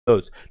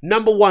Loads.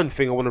 Number one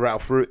thing I want to rattle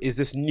through is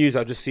this news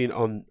I've just seen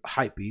on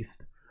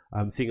Hypebeast.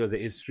 Seeing as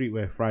it is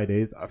Streetwear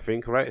Fridays, I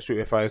think, right?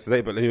 Streetwear Fridays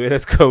today, but anyway,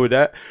 let's go with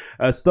that.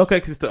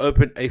 StockX is to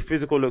open a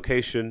physical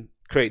location,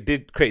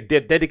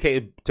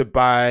 dedicated to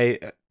buy,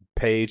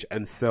 page,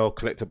 and sell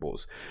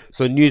collectibles.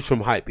 So news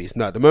from Hypebeast.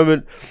 Now, at the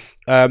moment,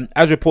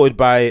 as reported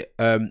by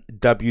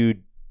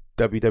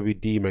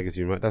WWD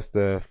magazine, right? That's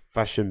the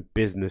fashion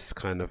business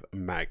kind of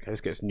mag.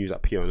 Let's get some news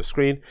up here on the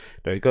screen.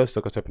 There you go.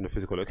 StockX open a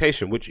physical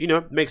location, which, you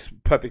know, makes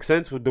perfect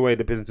sense with the way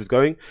the business is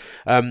going.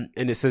 And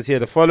it says here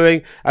the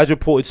following: as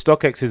reported,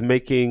 StockX is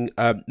making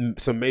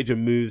some major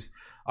moves.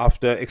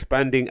 After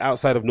expanding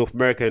outside of North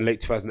America in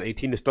late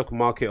 2018, the Stock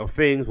Market of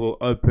Things will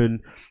open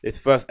its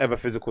first ever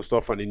physical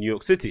storefront in New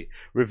York City.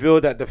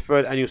 Revealed at the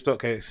third annual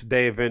StockX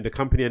Day event, the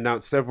company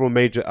announced several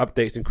major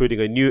updates, including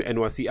a new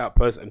NYC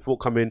outpost and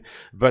forthcoming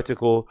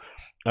vertical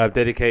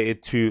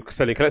dedicated to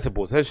selling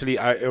collectibles. Essentially,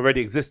 it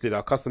already existed.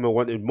 Our customer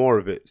wanted more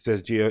of it,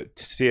 says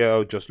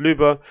CEO Josh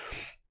Luber.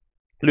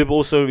 Luber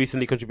also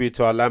recently contributed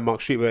to our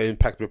landmark Streetwear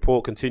Impact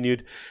Report,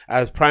 continued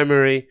as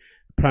primarily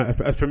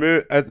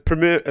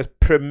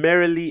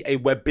a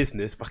web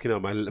business. Fucking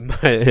hell,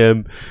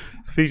 my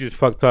features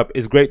fucked up.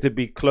 It's great to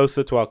be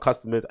closer to our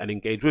customers and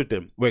engage with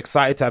them. We're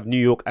excited to have New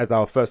York as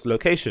our first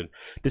location.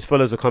 This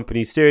follows the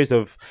company's series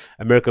of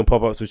American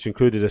pop-ups, which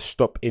included a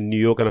stop in New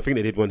York, and I think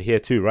they did one here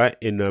too, right,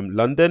 in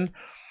London.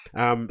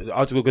 The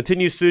article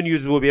continues. Soon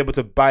users will be able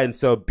to buy and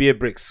sell beer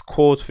bricks,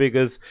 cores,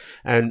 figures,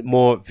 and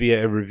more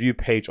via a review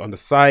page on the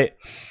site.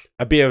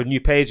 A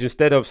new page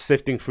instead of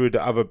sifting through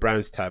the other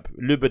brands tab.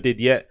 Luber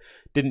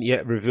didn't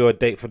yet reveal a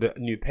date for the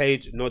new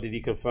page, nor did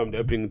he confirm the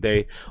opening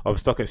day of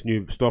StockX's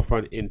new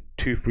storefront in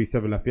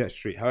 237 Lafayette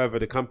Street. However,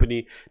 the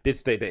company did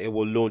state that it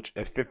will launch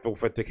a fifth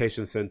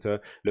authentication center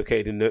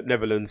located in the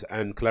Netherlands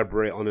and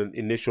collaborate on an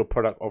initial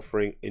product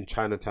offering in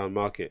Chinatown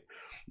market.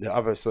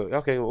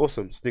 Okay,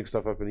 awesome. Sneak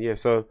stuff up in the year.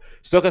 So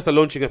StockX are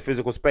launching a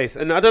physical space,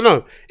 and I don't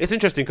know. It's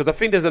interesting because I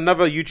think there's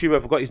another YouTuber, I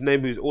forgot his name,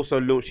 who's also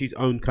launched his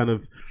own kind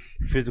of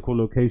physical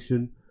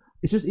location.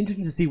 It's just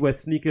interesting to see where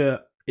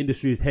sneaker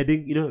industry is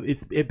heading. You know,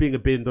 it being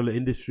 $1 billion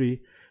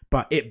industry,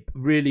 but it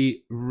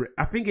really,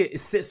 I think it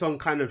sits on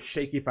kind of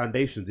shaky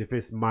foundations, if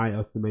it's my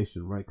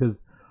estimation, right?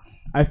 Because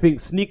I think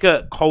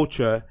sneaker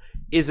culture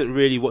isn't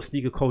really what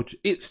sneaker culture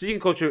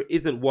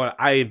isn't what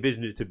I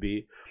envisioned it to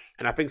be,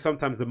 and I think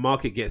sometimes the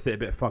market gets it a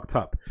bit fucked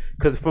up.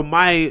 Because from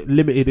my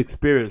limited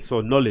experience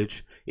or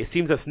knowledge, it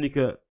seems that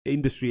sneaker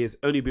industry has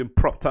only been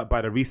propped up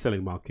by the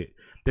reselling market.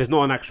 There's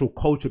not an actual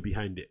culture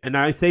behind it. And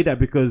I say that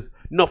because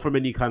not from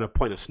any kind of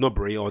point of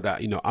snobbery or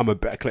that, you know, I'm a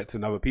better collector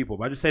than other people,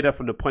 but I just say that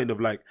from the point of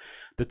like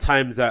the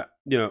times that,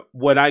 you know,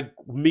 when I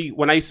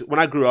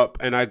grew up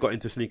and I got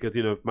into sneakers,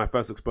 you know, my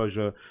first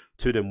exposure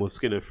to them was,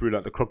 you know, through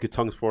like the Crocky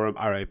Tongues forum,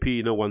 RIP,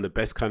 you know, one of the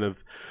best kind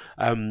of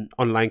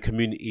online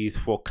communities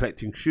for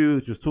collecting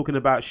shoes, just talking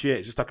about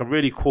shit, just like a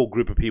really cool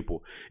group of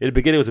people. In the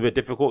beginning it was a bit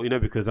difficult, you know,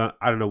 because I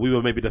don't know, we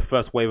were maybe the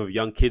first wave of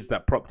young kids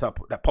that popped up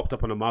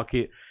on the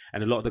market,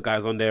 and a lot of the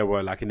guys on there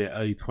were like in their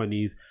early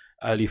 20s,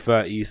 early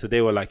 30s, so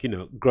they were like, you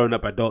know, grown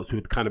up adults who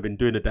had kind of been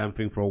doing the damn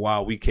thing for a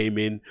while. We came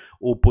in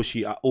all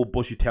bushy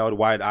tailed,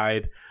 wide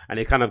eyed, and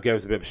it kind of gave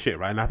us a bit of shit,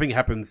 right? And I think it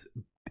happens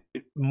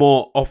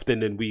more often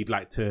than we'd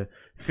like to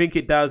think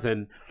it does,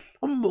 and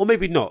or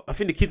maybe not. I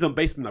think the kids on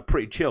Basement are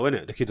pretty chill,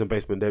 innit? The kids on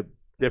Basement,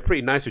 they're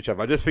pretty nice to each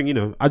other. I just think, you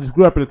know, I just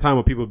grew up in a time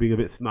where people were being a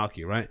bit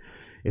snarky, right?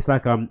 It's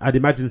like I'd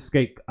imagine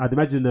skate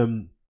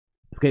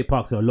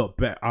parks are a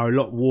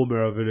lot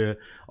warmer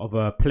of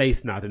a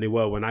place now than they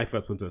were when I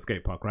first went to a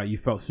skate park, right? You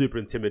felt super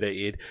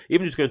intimidated.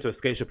 Even just going to a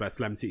skate shop like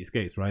Slam City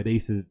Skates, right? They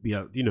used to be,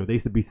 you know, they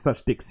used to be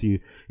such dicks to you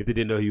if they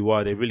didn't know who you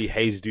are. They really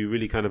hazed you,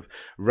 really kind of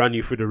ran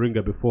you through the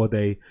ringer before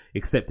they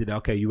accepted that,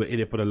 okay, you were in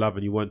it for the love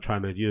and you weren't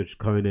trying to, you know, just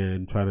go in there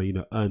and trying to, you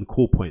know, earn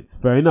cool points.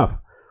 Fair enough.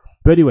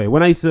 But anyway,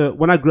 when I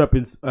grew up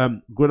in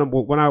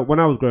when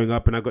I was growing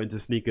up and I got into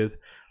sneakers,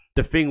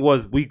 the thing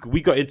was we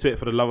got into it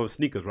for the love of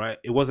sneakers, right?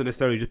 It wasn't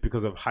necessarily just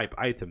because of hype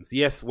items.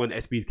 Yes, when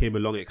SBs came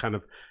along, it kind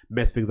of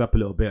messed things up a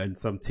little bit and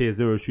some tier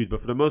 0 shoes,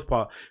 but for the most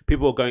part,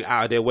 people were going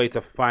out of their way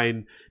to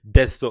find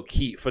dead stock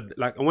heat for,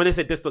 like, and when they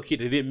said dead stock heat,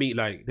 they didn't mean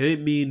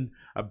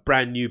a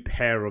brand new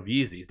pair of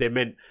Yeezys. They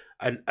meant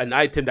an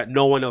item that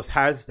no one else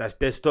has, that's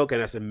dead stock, and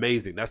that's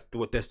amazing. That's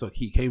what dead stock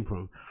heat came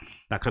from.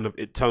 That kind of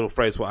eternal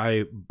phrase, what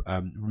I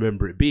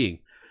remember it being.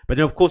 But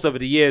then, of course, over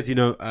the years, you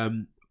know,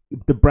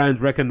 the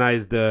brands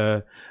recognized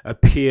the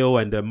appeal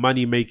and the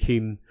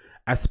money-making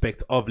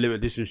aspect of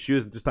limited edition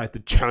shoes and just started to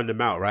churn them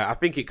out, right? I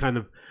think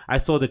I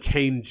saw the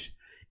change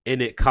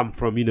in it come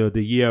from, you know,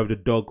 the Year of the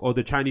Dog or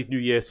the Chinese New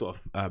Year sort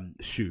of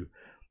shoe.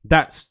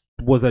 That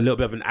was a little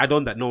bit of an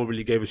add-on that no one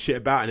really gave a shit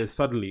about, and then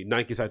suddenly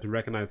Nike started to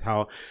recognize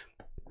how,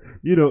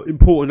 you know,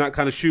 important that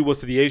kind of shoe was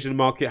to the Asian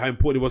market, how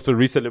important it was to the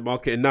reselling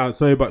market, and now,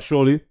 slowly but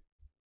surely,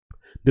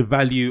 the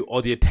value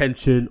or the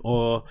attention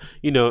or,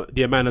 you know,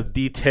 the amount of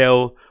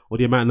detail or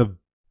the amount of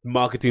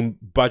marketing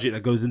budget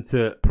that goes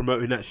into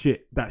promoting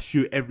that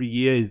shoe every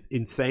year is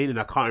insane. And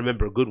I can't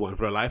remember a good one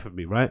for the life of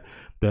me, right?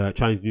 The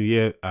Chinese New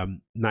Year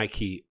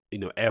Nike, you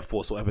know, Air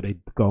Force, whatever they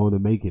go on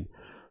and making.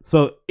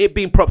 So it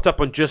being propped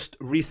up on just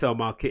resale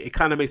market, it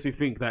kind of makes me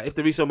think that if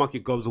the resale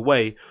market goes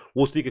away,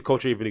 will sneaker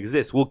culture even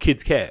exist? Will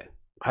kids care?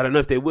 I don't know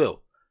if they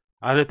will.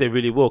 I don't know if they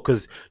really will,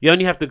 because you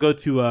only have to go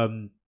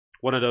to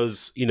one of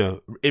those, you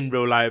know, in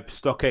real life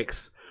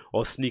StockX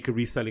or sneaker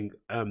reselling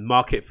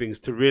market things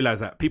to realize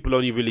that people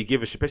only really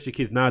give a shit, especially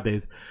kids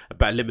nowadays,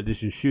 about limited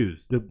edition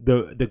shoes.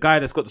 The guy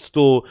that's got the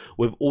store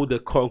with all the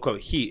quote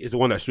unquote heat is the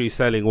one that's really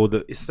selling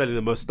is selling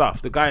the most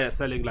stuff. The guy that's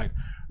selling like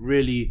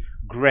really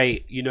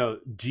great, you know,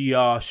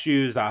 GR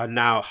shoes that are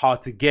now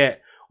hard to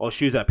get, or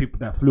shoes that people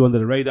that flew under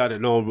the radar that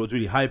no one was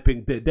really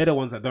hyping, they're the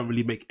ones that don't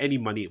really make any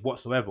money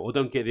whatsoever, or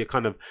don't get the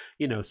kind of,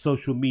 you know,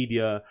 social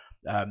media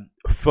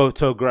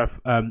photograph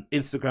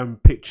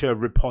Instagram picture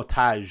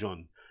reportage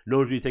on. No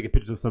one's really taking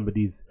pictures of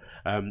somebody's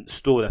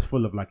store that's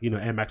full of, like, you know,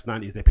 Air Max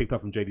 90s they picked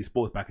up from JD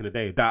Sports back in the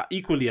day, that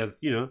equally as,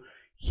 you know,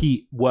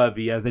 heat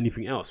worthy as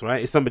anything else,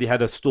 right? If somebody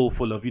had a store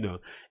full of, you know,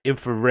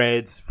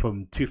 infrareds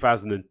from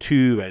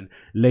 2002 and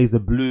laser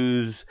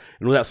blues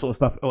and all that sort of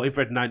stuff, or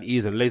infrared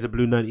 90s and laser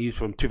blue 90s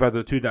from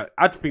 2002, that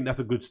I'd think that's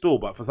a good store,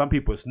 but for some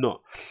people it's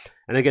not.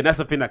 And again, that's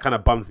the thing that kind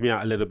of bums me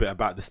out a little bit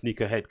about the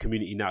sneakerhead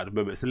community now at the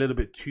moment. It's a little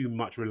bit too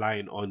much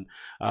relying on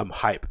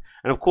hype.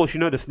 And of course, you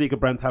know, the sneaker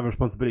brands have a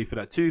responsibility for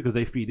that too, because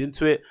they feed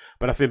into it.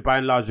 But I think by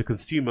and large, the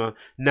consumer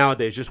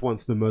nowadays just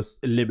wants the most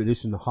limited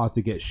edition, hard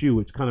to get shoe,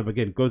 which kind of,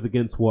 again, goes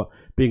against what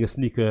being a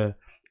sneaker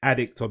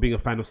addict or being a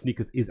fan of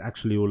sneakers is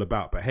actually all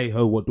about. But hey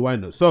ho, what do I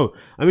know? So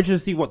I'm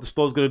interested to see what the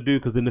store's going to do,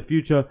 because in the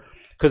future,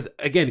 because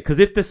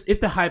if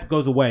the hype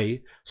goes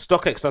away,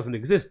 StockX doesn't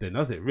exist then,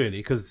 does it really?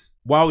 Because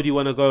why would you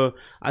want to go,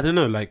 I don't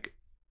know, like,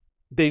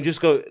 they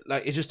just go,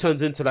 like, it just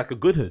turns into like a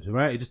good hood,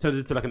 right? It just turns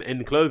into like an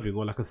End Clothing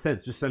or like a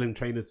Sense, just selling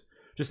trainers,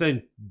 just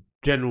selling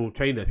general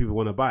trainers that people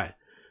want to buy.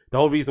 The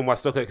whole reason why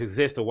StockX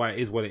exists, or why it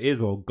is what it is,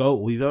 or Go,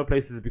 all these other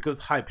places, is because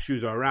hype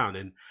shoes are around.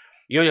 And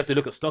you only have to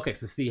look at StockX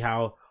to see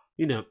how,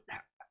 you know,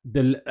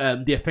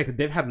 the effect that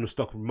they've had on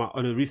the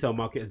on the resale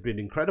market has been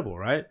incredible,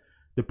 right?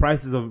 The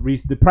prices of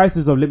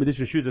limited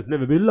edition shoes has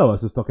never been lower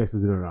since StockX has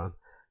been around.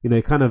 You know,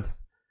 it kind of,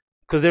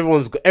 because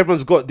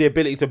everyone's got the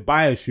ability to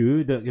buy a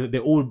shoe. That, you know,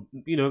 they're all,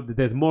 you know,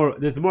 there's more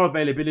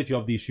availability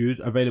of these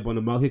shoes available on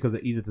the market because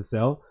they're easier to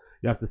sell.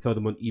 You have to sell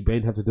them on eBay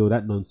and have to do all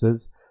that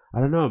nonsense. I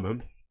don't know,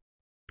 man.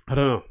 I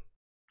don't know.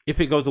 If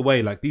it goes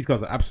away, like, these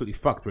guys are absolutely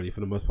fucked really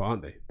for the most part,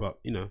 aren't they? But,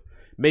 you know,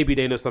 maybe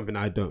they know something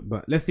I don't.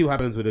 But let's see what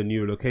happens with a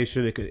new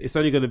location. It's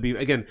only going to be,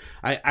 again,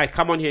 I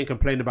come on here and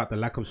complain about the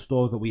lack of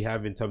stores that we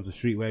have in terms of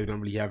streetwear. We don't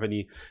really have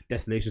any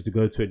destinations to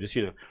go to and just,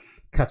 you know,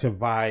 catch a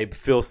vibe,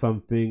 feel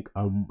something,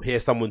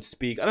 hear someone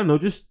speak. I don't know,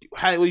 just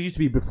how it used to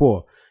be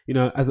before. You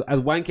know, as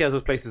wanky as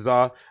those places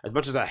are, as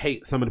much as I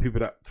hate some of the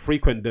people that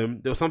frequent them,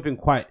 there was something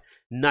quite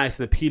nice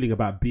and appealing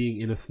about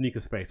being in a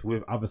sneaker space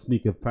with other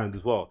sneaker fans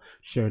as well,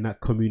 sharing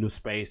that communal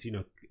space, you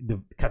know,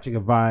 catching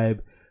a vibe,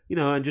 you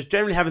know, and just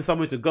generally having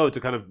somewhere to go to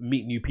kind of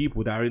meet new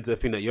people that are into the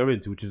thing that you're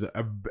into, which is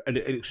an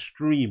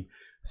extreme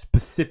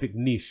specific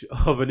niche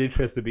of an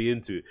interest to be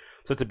into.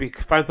 So to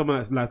find someone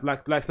that's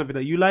like something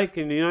that you like,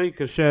 and, you know, you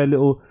can share a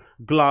little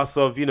glass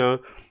of, you know,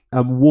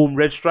 warm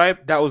red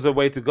stripe, that was a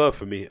way to go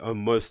for me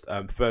on most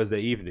Thursday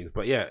evenings.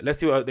 But yeah, let's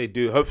see what they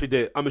do.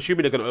 Hopefully I'm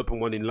assuming they're going to open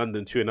one in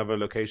London too, and other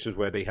locations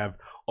where they have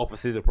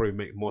offices. It'll probably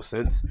make more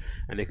sense,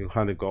 and they can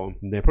kind of go on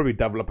from there. Probably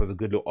double up as a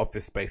good little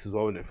office space as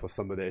well, isn't it, for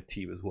some of their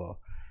team as well.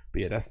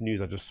 But yeah, that's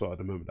news I just saw at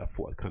the moment. I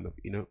thought I'd kind of,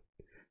 you know,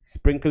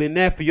 sprinkle in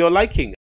there for your liking.